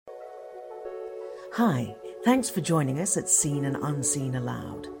Hi, thanks for joining us at Seen and Unseen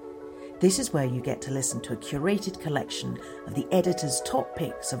Aloud. This is where you get to listen to a curated collection of the editor's top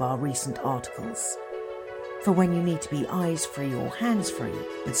picks of our recent articles. For when you need to be eyes-free or hands-free,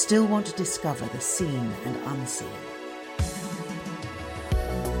 but still want to discover the seen and unseen.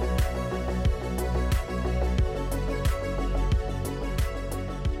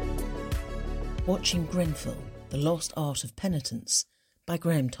 Watching Grenfell, The Lost Art of Penitence by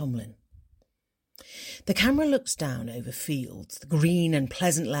Graham Tomlin. The camera looks down over fields, the green and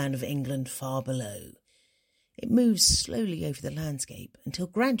pleasant land of England far below. It moves slowly over the landscape until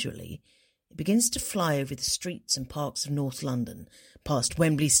gradually it begins to fly over the streets and parks of North London, past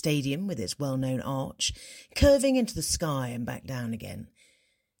Wembley Stadium with its well-known arch, curving into the sky and back down again.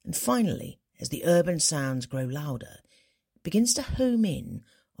 And finally, as the urban sounds grow louder, it begins to home in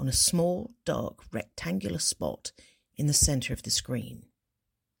on a small, dark, rectangular spot in the centre of the screen.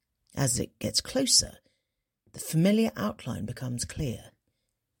 As it gets closer, the familiar outline becomes clear.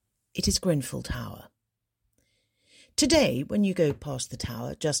 It is Grenfell Tower. Today, when you go past the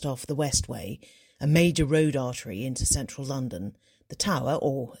tower just off the Westway, a major road artery into central London, the tower,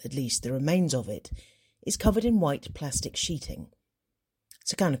 or at least the remains of it, is covered in white plastic sheeting.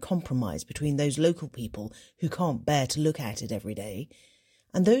 It's a kind of compromise between those local people who can't bear to look at it every day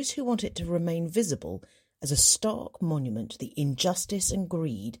and those who want it to remain visible as a stark monument to the injustice and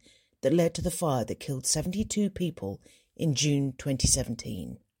greed that led to the fire that killed 72 people in June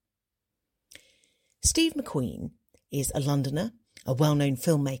 2017. Steve McQueen is a Londoner, a well-known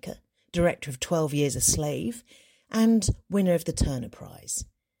filmmaker, director of 12 Years a Slave, and winner of the Turner Prize.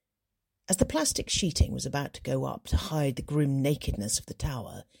 As the plastic sheeting was about to go up to hide the grim nakedness of the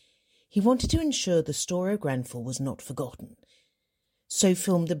tower, he wanted to ensure the story of Grenfell was not forgotten, so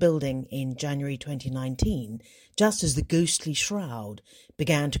filmed the building in January 2019, just as the ghostly shroud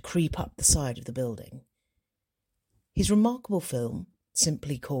began to creep up the side of the building. His remarkable film,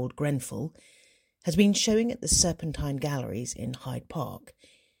 simply called Grenfell, has been showing at the Serpentine Galleries in Hyde Park.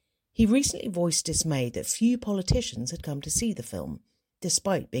 He recently voiced dismay that few politicians had come to see the film,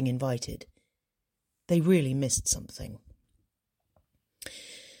 despite being invited. They really missed something.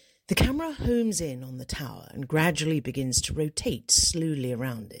 The camera homes in on the tower and gradually begins to rotate slowly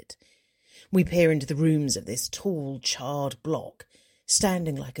around it. We peer into the rooms of this tall, charred block,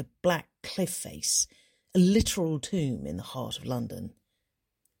 standing like a black cliff face, a literal tomb in the heart of London.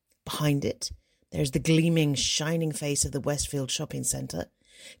 Behind it, there is the gleaming, shining face of the Westfield shopping centre,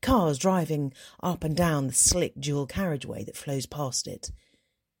 cars driving up and down the slick dual carriageway that flows past it.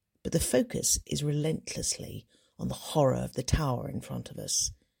 But the focus is relentlessly on the horror of the tower in front of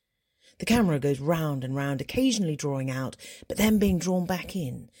us. The camera goes round and round, occasionally drawing out, but then being drawn back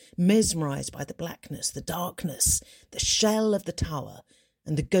in, mesmerised by the blackness, the darkness, the shell of the tower,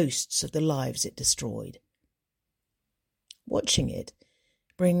 and the ghosts of the lives it destroyed. Watching it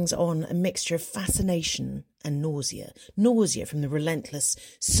brings on a mixture of fascination and nausea. Nausea from the relentless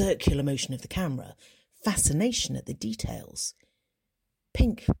circular motion of the camera, fascination at the details.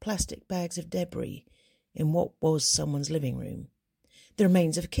 Pink plastic bags of debris in what was someone's living room. The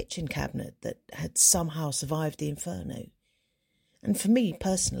remains of a kitchen cabinet that had somehow survived the inferno. And for me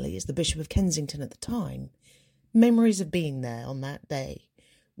personally, as the Bishop of Kensington at the time, memories of being there on that day,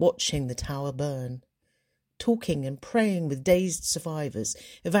 watching the tower burn, talking and praying with dazed survivors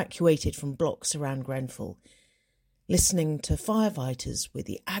evacuated from blocks around Grenfell, listening to firefighters with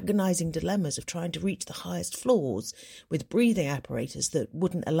the agonising dilemmas of trying to reach the highest floors with breathing apparatus that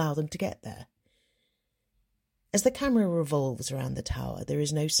wouldn't allow them to get there. As the camera revolves around the tower, there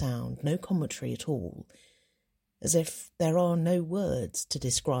is no sound, no commentary at all, as if there are no words to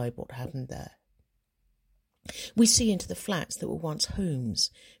describe what happened there. We see into the flats that were once homes,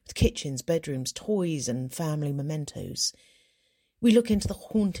 with kitchens, bedrooms, toys and family mementos. We look into the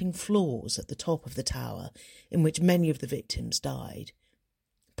haunting floors at the top of the tower, in which many of the victims died,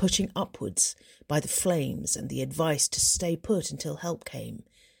 pushing upwards by the flames and the advice to stay put until help came.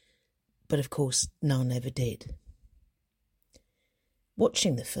 But of course, none ever did.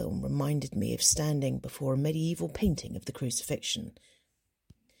 Watching the film reminded me of standing before a medieval painting of the crucifixion,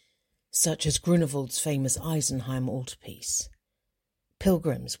 such as Grunewald's famous Eisenheim altarpiece.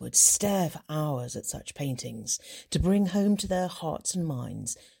 Pilgrims would stare for hours at such paintings to bring home to their hearts and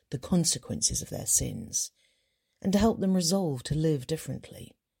minds the consequences of their sins, and to help them resolve to live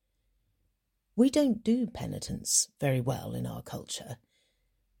differently. We don't do penitence very well in our culture.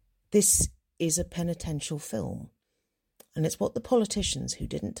 This is a penitential film, and it's what the politicians who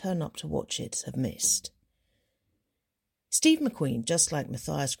didn't turn up to watch it have missed. Steve McQueen, just like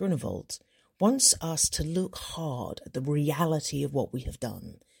Matthias Grunewald, wants us to look hard at the reality of what we have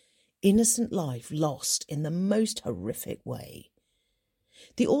done, innocent life lost in the most horrific way.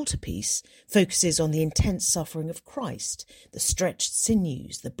 The altarpiece focuses on the intense suffering of Christ, the stretched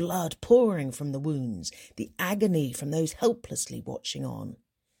sinews, the blood pouring from the wounds, the agony from those helplessly watching on.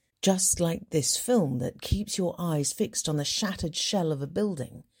 Just like this film that keeps your eyes fixed on the shattered shell of a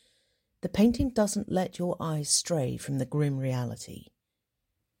building, the painting doesn't let your eyes stray from the grim reality.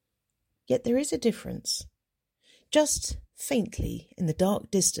 Yet there is a difference. Just faintly in the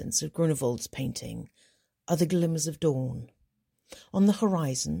dark distance of Grenfell's painting are the glimmers of dawn. On the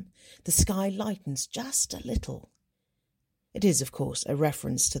horizon, the sky lightens just a little. It is, of course, a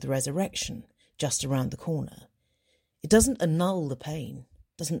reference to the resurrection just around the corner. It doesn't annul the pain,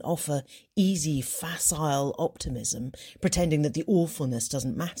 doesn't offer easy, facile optimism, pretending that the awfulness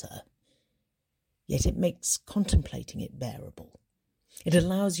doesn't matter. Yet it makes contemplating it bearable. It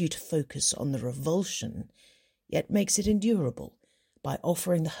allows you to focus on the revulsion, yet makes it endurable by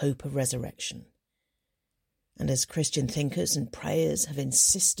offering the hope of resurrection. And as Christian thinkers and prayers have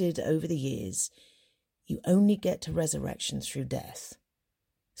insisted over the years, you only get to resurrection through death,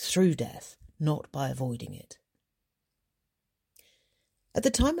 not by avoiding it. At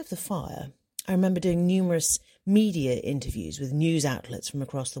the time of the fire, I remember doing numerous media interviews with news outlets from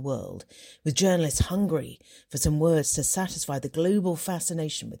across the world, with journalists hungry for some words to satisfy the global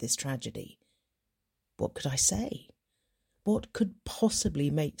fascination with this tragedy. What could I say? What could possibly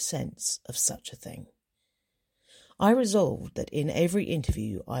make sense of such a thing? I resolved that in every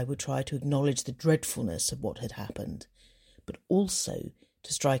interview I would try to acknowledge the dreadfulness of what had happened, but also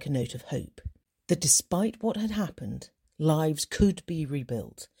to strike a note of hope, that despite what had happened, lives could be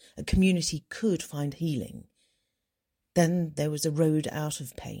rebuilt, a community could find healing. Then there was a road out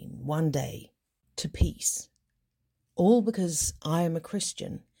of pain, one day, to peace. All because I am a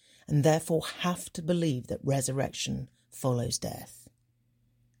Christian and therefore have to believe that resurrection follows death.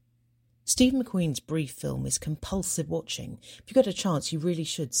 Steve McQueen's brief film is compulsive watching. If you get a chance, you really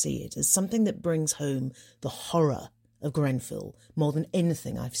should see it as something that brings home the horror of Grenfell more than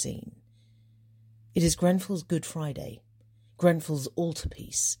anything I've seen. It is Grenfell's Good Friday, Grenfell's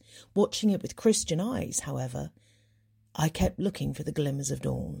altarpiece. Watching it with Christian eyes, however, I kept looking for the glimmers of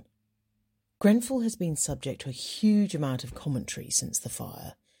dawn. Grenfell has been subject to a huge amount of commentary since the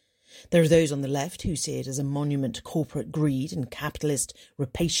fire. There are those on the left who see it as a monument to corporate greed and capitalist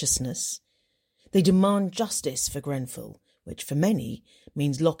rapaciousness. They demand justice for Grenfell, which for many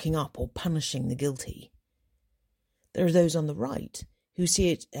means locking up or punishing the guilty. There are those on the right who see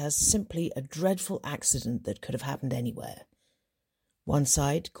it as simply a dreadful accident that could have happened anywhere. One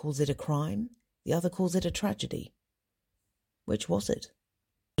side calls it a crime, the other calls it a tragedy. Which was it?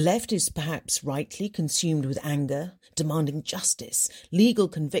 The left is perhaps rightly consumed with anger, demanding justice, legal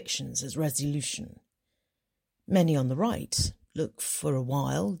convictions as resolution. Many on the right look for a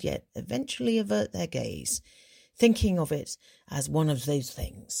while, yet eventually avert their gaze, thinking of it as one of those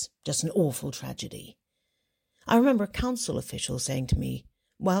things, just an awful tragedy. I remember a council official saying to me,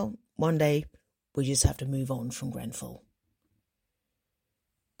 well, one day we just have to move on from Grenfell.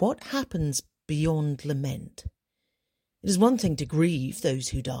 What happens beyond lament? It is one thing to grieve those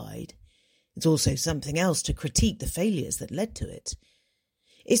who died. It's also something else to critique the failures that led to it.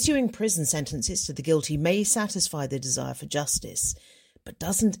 Issuing prison sentences to the guilty may satisfy the desire for justice, but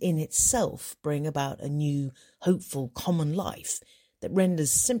doesn't in itself bring about a new, hopeful common life that renders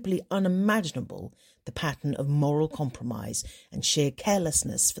simply unimaginable the pattern of moral compromise and sheer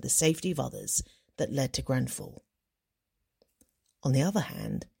carelessness for the safety of others that led to Grenfell. On the other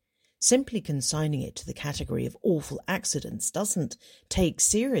hand, simply consigning it to the category of awful accidents doesn't take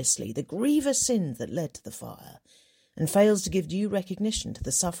seriously the grievous sins that led to the fire and fails to give due recognition to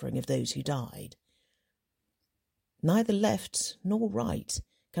the suffering of those who died. Neither left nor right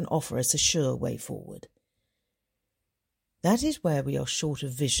can offer us a sure way forward. That is where we are short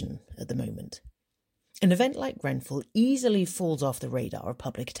of vision at the moment. An event like Grenfell easily falls off the radar of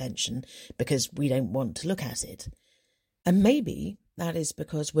public attention because we don't want to look at it. And maybe that is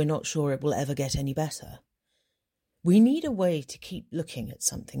because we're not sure it will ever get any better. We need a way to keep looking at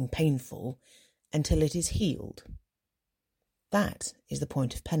something painful until it is healed. That is the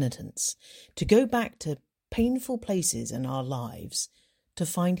point of penitence, to go back to painful places in our lives to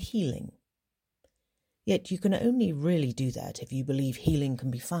find healing. Yet you can only really do that if you believe healing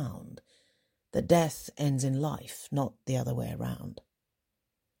can be found, that death ends in life, not the other way around.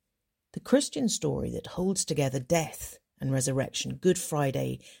 The Christian story that holds together death and resurrection, Good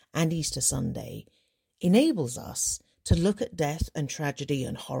Friday and Easter Sunday, enables us to look at death and tragedy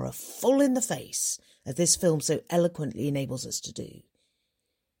and horror full in the face, as this film so eloquently enables us to do.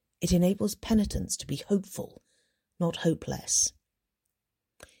 It enables penitents to be hopeful, not hopeless.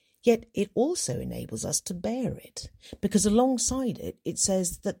 Yet it also enables us to bear it, because alongside it, it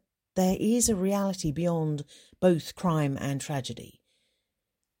says that there is a reality beyond both crime and tragedy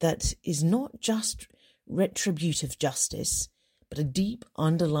that is not just retributive justice, but a deep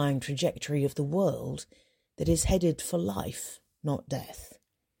underlying trajectory of the world that is headed for life, not death.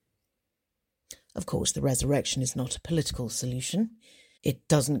 Of course, the resurrection is not a political solution. It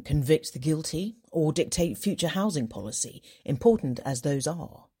doesn't convict the guilty or dictate future housing policy, important as those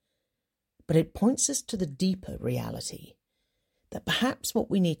are. But it points us to the deeper reality that perhaps what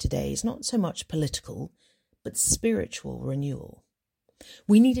we need today is not so much political, but spiritual renewal.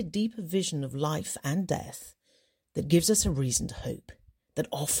 We need a deeper vision of life and death that gives us a reason to hope, that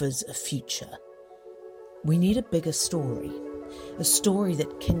offers a future. We need a bigger story, a story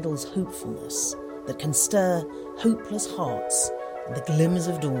that kindles hopefulness, that can stir hopeless hearts and the glimmers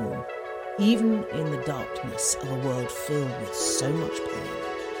of dawn, even in the darkness of a world filled with so much pain.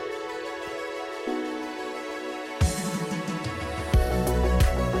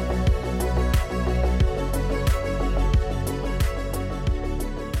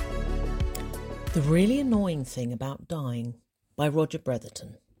 The Really Annoying Thing About Dying by Roger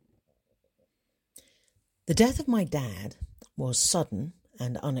Bretherton. The death of my dad was sudden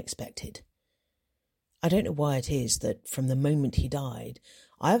and unexpected. I don't know why it is that from the moment he died,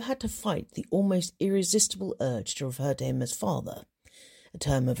 I have had to fight the almost irresistible urge to refer to him as father, a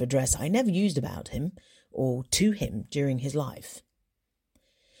term of address I never used about him or to him during his life.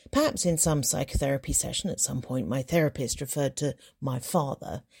 Perhaps in some psychotherapy session at some point my therapist referred to my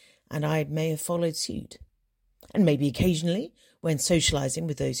father, and I may have followed suit. And maybe occasionally, when socialising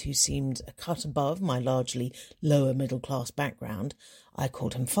with those who seemed a cut above my largely lower middle-class background, I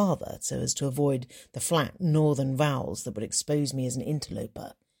called him father so as to avoid the flat northern vowels that would expose me as an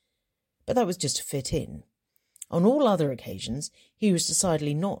interloper. But that was just to fit in. On all other occasions, he was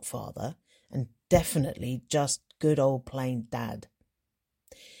decidedly not father, and definitely just good old plain dad.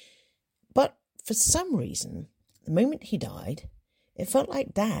 But for some reason, the moment he died, it felt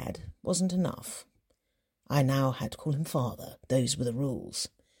like dad wasn't enough. I now had to call him father. Those were the rules.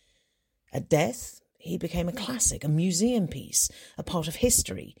 At death, he became a classic, a museum piece, a part of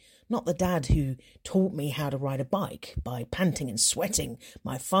history, not the dad who taught me how to ride a bike by panting and sweating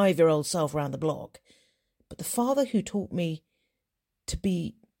my 5-year-old self round the block, but the father who taught me to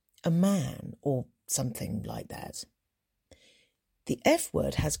be a man or something like that. The F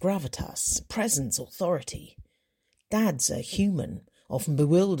word has gravitas, presence, authority. Dads are human, often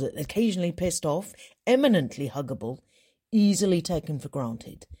bewildered, occasionally pissed off, eminently huggable, easily taken for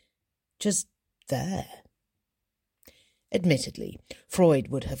granted. Just there. Admittedly, Freud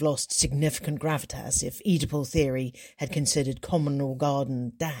would have lost significant gravitas if Oedipal theory had considered communal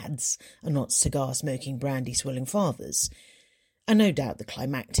garden dads and not cigar-smoking, brandy-swilling fathers. And no doubt the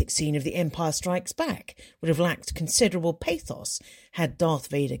climactic scene of The Empire Strikes Back would have lacked considerable pathos had Darth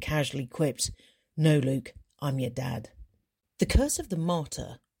Vader casually quipped, "No, Luke, I'm your dad." The curse of the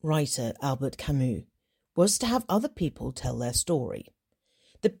martyr, writer Albert Camus, was to have other people tell their story.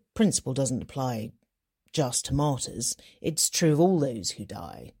 The principle doesn't apply just to martyrs. It's true of all those who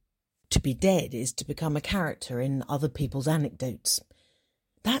die. To be dead is to become a character in other people's anecdotes.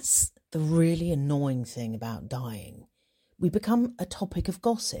 That's the really annoying thing about dying. We become a topic of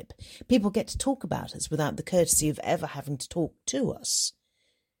gossip. People get to talk about us without the courtesy of ever having to talk to us.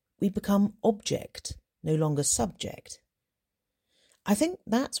 We become object, no longer subject. I think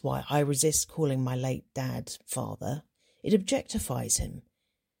that's why I resist calling my late dad father. It objectifies him,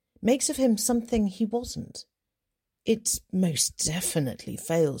 makes of him something he wasn't. It most definitely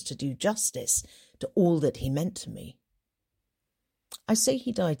fails to do justice to all that he meant to me. I say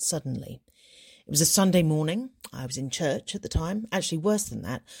he died suddenly. It was a Sunday morning. I was in church at the time. Actually, worse than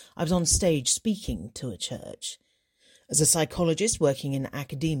that, I was on stage speaking to a church. As a psychologist working in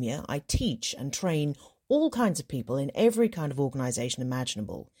academia, I teach and train all kinds of people in every kind of organisation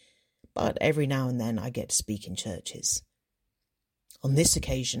imaginable, but every now and then I get to speak in churches. On this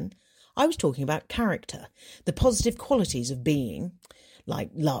occasion, I was talking about character, the positive qualities of being,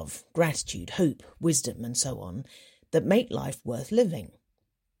 like love, gratitude, hope, wisdom, and so on, that make life worth living.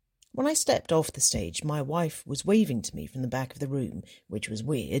 When I stepped off the stage, my wife was waving to me from the back of the room, which was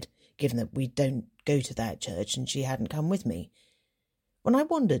weird, given that we don't go to that church and she hadn't come with me. When I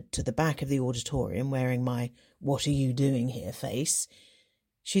wandered to the back of the auditorium wearing my "what are you doing here" face,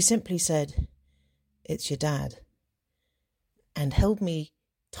 she simply said, "It's your dad," and held me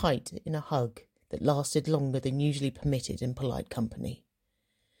tight in a hug that lasted longer than usually permitted in polite company.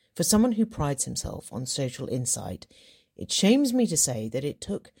 For someone who prides himself on social insight, it shames me to say that it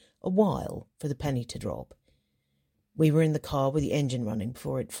took a while for the penny to drop. We were in the car with the engine running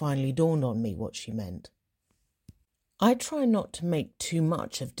before it finally dawned on me what she meant. I try not to make too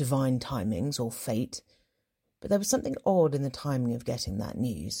much of divine timings or fate, but there was something odd in the timing of getting that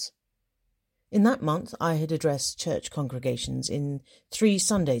news. In that month, I had addressed church congregations in 3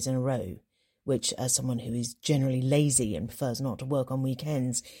 Sundays in a row, which, as someone who is generally lazy and prefers not to work on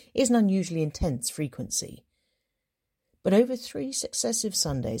weekends, is an unusually intense frequency. But over 3 successive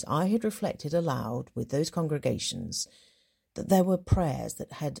Sundays, I had reflected aloud with those congregations that there were prayers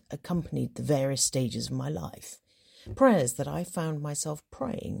that had accompanied the various stages of my life, prayers that I found myself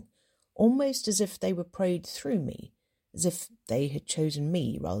praying, almost as if they were prayed through me, as if they had chosen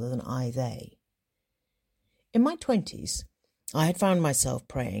me rather than I they. In my 20s, I had found myself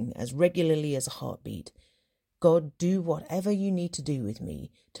praying as regularly as a heartbeat, God, do whatever you need to do with me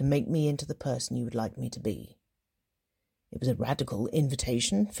to make me into the person you would like me to be. It was a radical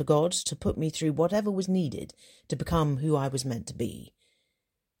invitation for God to put me through whatever was needed to become who I was meant to be.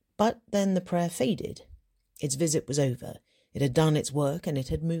 But then the prayer faded. Its visit was over. It had done its work and it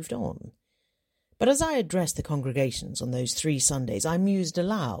had moved on. But as I addressed the congregations on those 3 Sundays, I mused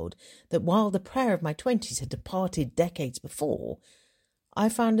aloud that while the prayer of my 20s had departed decades before, I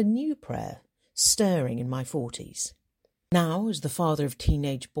found a new prayer stirring in my 40s. Now, as the father of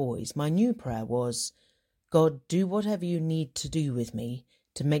teenage boys, my new prayer was, God, do whatever you need to do with me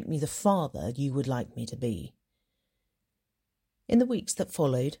to make me the father you would like me to be. In the weeks that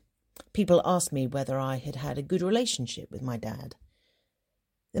followed, people asked me whether I had had a good relationship with my dad.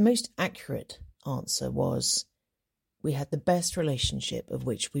 The most accurate answer was, we had the best relationship of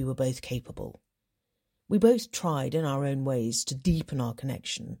which we were both capable. We both tried in our own ways to deepen our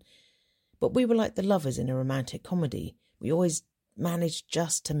connection, but we were like the lovers in a romantic comedy. We always managed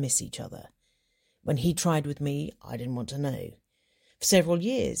just to miss each other. When he tried with me, I didn't want to know. For several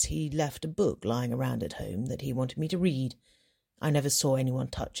years, he left a book lying around at home that he wanted me to read. I never saw anyone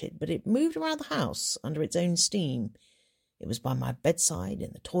touch it, but it moved around the house under its own steam. It was by my bedside,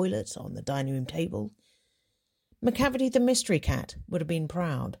 in the toilet, on the dining room table. McCavity the Mystery Cat would have been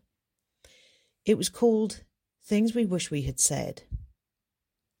proud. It was called Things We Wish We Had Said.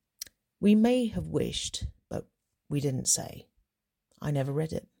 We may have wished, but we didn't say. I never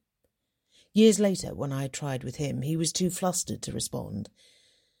read it. Years later, when I tried with him, he was too flustered to respond.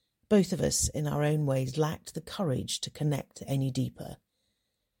 Both of us, in our own ways, lacked the courage to connect any deeper.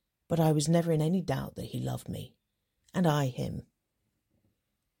 But I was never in any doubt that he loved me, and I him.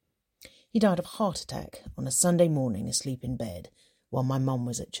 He died of a heart attack on a Sunday morning asleep in bed while my mum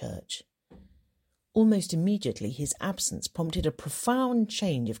was at church. Almost immediately, his absence prompted a profound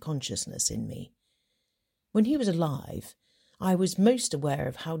change of consciousness in me. When he was alive, I was most aware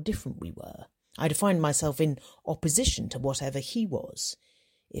of how different we were. I defined myself in opposition to whatever he was.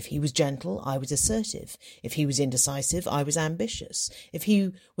 If he was gentle, I was assertive. If he was indecisive, I was ambitious. If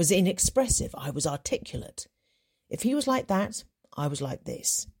he was inexpressive, I was articulate. If he was like that, I was like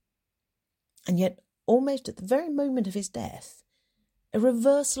this. And yet, almost at the very moment of his death, a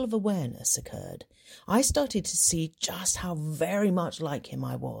reversal of awareness occurred. I started to see just how very much like him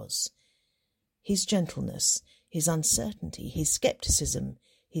I was. His gentleness, his uncertainty, his scepticism,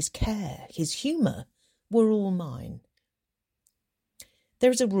 his care, his humour were all mine.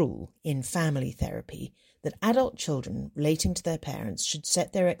 There is a rule in family therapy that adult children relating to their parents should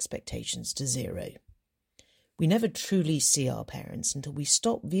set their expectations to 0. We never truly see our parents until we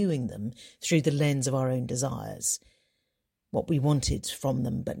stop viewing them through the lens of our own desires, what we wanted from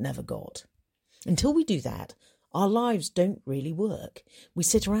them but never got. Until we do that, our lives don't really work. We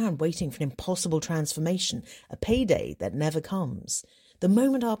sit around waiting for an impossible transformation, a payday that never comes. The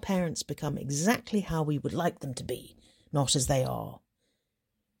moment our parents become exactly how we would like them to be, not as they are.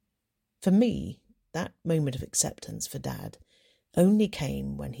 For me, that moment of acceptance for Dad only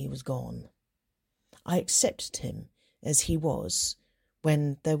came when he was gone. I accepted him as he was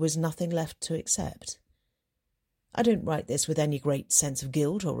when there was nothing left to accept. I don't write this with any great sense of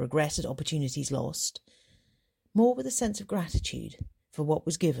guilt or regret at opportunities lost, more with a sense of gratitude for what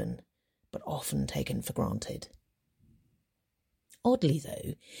was given, but often taken for granted. Oddly,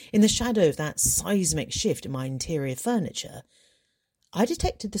 though, in the shadow of that seismic shift in my interior furniture, I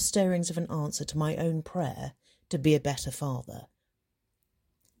detected the stirrings of an answer to my own prayer to be a better father.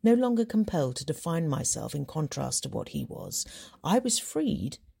 No longer compelled to define myself in contrast to what he was, I was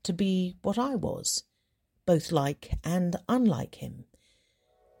freed to be what I was, both like and unlike him,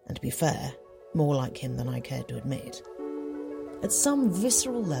 and to be fair, more like him than I cared to admit. At some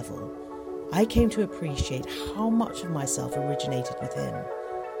visceral level, I came to appreciate how much of myself originated with him.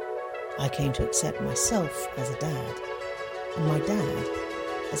 I came to accept myself as a dad, and my dad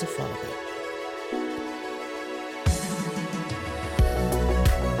as a father.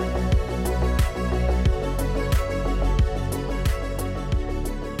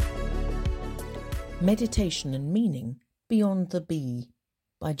 Meditation and Meaning Beyond the Bee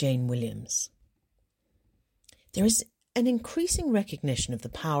by Jane Williams. There is an increasing recognition of the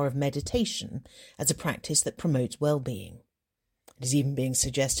power of meditation as a practice that promotes well-being. It is even being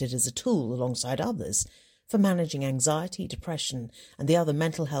suggested as a tool alongside others for managing anxiety, depression, and the other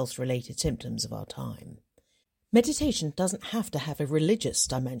mental health-related symptoms of our time. Meditation doesn't have to have a religious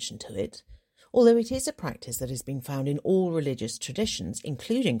dimension to it, although it is a practice that has been found in all religious traditions,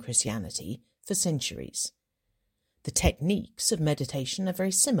 including Christianity, for centuries. The techniques of meditation are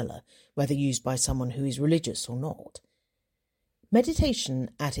very similar, whether used by someone who is religious or not.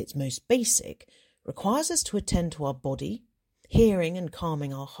 Meditation, at its most basic, requires us to attend to our body, hearing and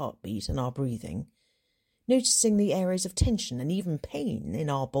calming our heartbeat and our breathing, noticing the areas of tension and even pain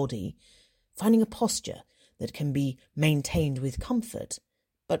in our body, finding a posture that can be maintained with comfort,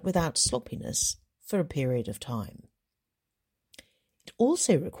 but without sloppiness, for a period of time. It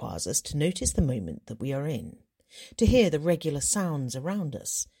also requires us to notice the moment that we are in, to hear the regular sounds around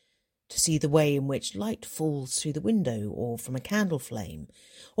us, to see the way in which light falls through the window or from a candle flame,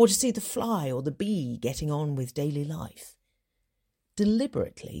 or to see the fly or the bee getting on with daily life.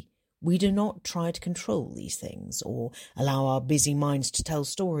 Deliberately, we do not try to control these things or allow our busy minds to tell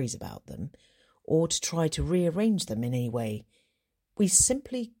stories about them or to try to rearrange them in any way. We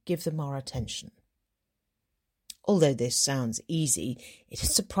simply give them our attention. Although this sounds easy, it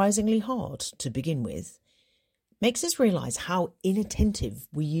is surprisingly hard to begin with. It makes us realise how inattentive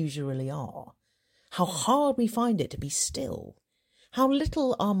we usually are, how hard we find it to be still, how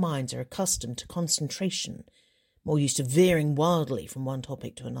little our minds are accustomed to concentration, more used to veering wildly from one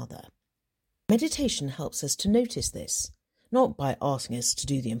topic to another. Meditation helps us to notice this, not by asking us to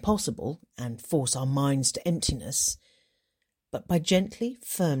do the impossible and force our minds to emptiness, but by gently,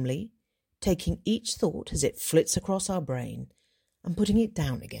 firmly, taking each thought as it flits across our brain and putting it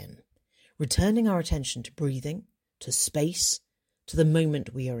down again, returning our attention to breathing, to space, to the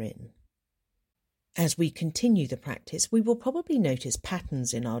moment we are in. As we continue the practice, we will probably notice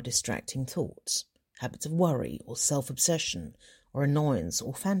patterns in our distracting thoughts, habits of worry or self-obsession or annoyance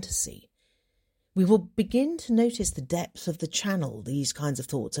or fantasy. We will begin to notice the depth of the channel these kinds of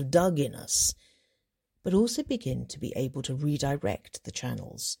thoughts have dug in us, but also begin to be able to redirect the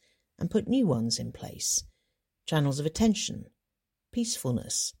channels and put new ones in place, channels of attention,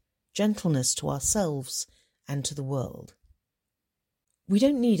 peacefulness, gentleness to ourselves and to the world. We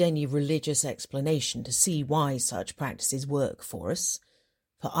don't need any religious explanation to see why such practices work for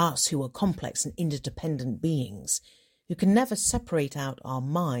us who are complex and interdependent beings, who can never separate out our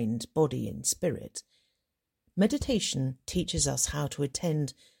mind, body and spirit. Meditation teaches us how to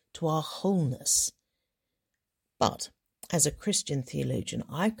attend to our wholeness. But as a Christian theologian,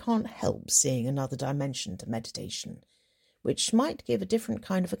 I can't help seeing another dimension to meditation, which might give a different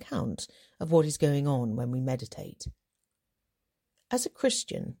kind of account of what is going on when we meditate. As a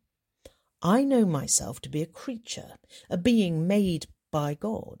Christian, I know myself to be a creature, a being made by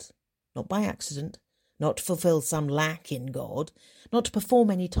God, not by accident, not to fulfill some lack in God, not to perform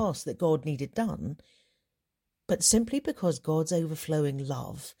any task that God needed done, but simply because God's overflowing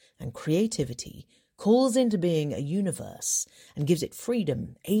love and creativity calls into being a universe and gives it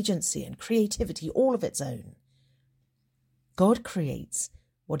freedom, agency and creativity all of its own. God creates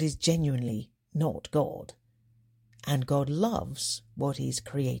what is genuinely not God, and God loves what is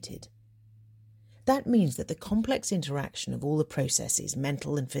created. That means that the complex interaction of all the processes,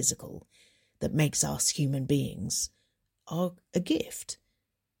 mental and physical, that makes us human beings are a gift.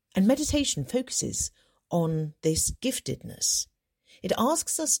 And meditation focuses on this giftedness. It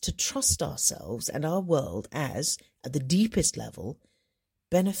asks us to trust ourselves and our world as, at the deepest level,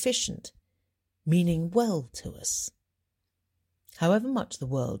 beneficent, meaning well to us. However much the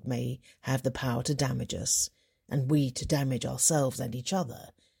world may have the power to damage us, and we to damage ourselves and each other,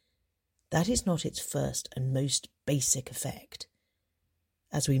 that is not its first and most basic effect.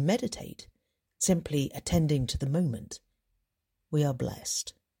 As we meditate, simply attending to the moment, we are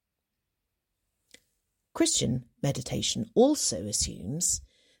blessed. Christian meditation also assumes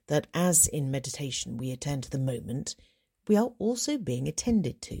that as in meditation we attend to the moment, we are also being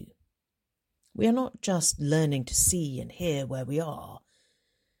attended to. We are not just learning to see and hear where we are,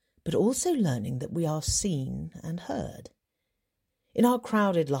 but also learning that we are seen and heard. In our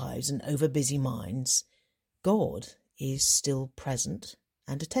crowded lives and over-busy minds, God is still present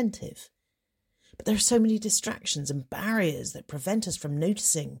and attentive. But there are so many distractions and barriers that prevent us from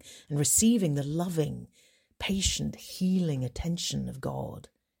noticing and receiving the loving, patient, healing attention of God.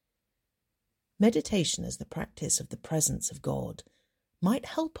 Meditation as the practice of the presence of God might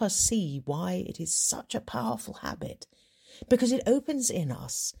help us see why it is such a powerful habit, because it opens in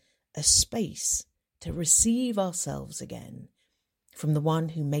us a space to receive ourselves again from the one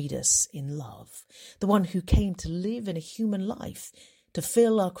who made us in love, the one who came to live in a human life, to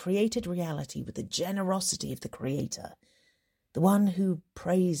fill our created reality with the generosity of the Creator, the one who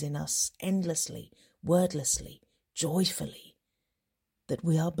prays in us endlessly, wordlessly, joyfully, that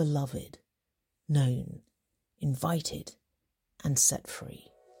we are beloved, known, invited, and set free.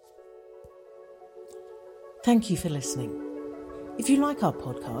 Thank you for listening. If you like our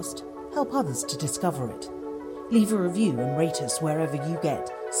podcast, help others to discover it. Leave a review and rate us wherever you get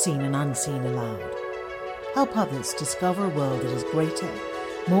Seen and Unseen Aloud. Help others discover a world that is greater,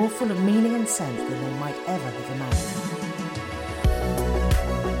 more full of meaning and sense than they might ever have imagined.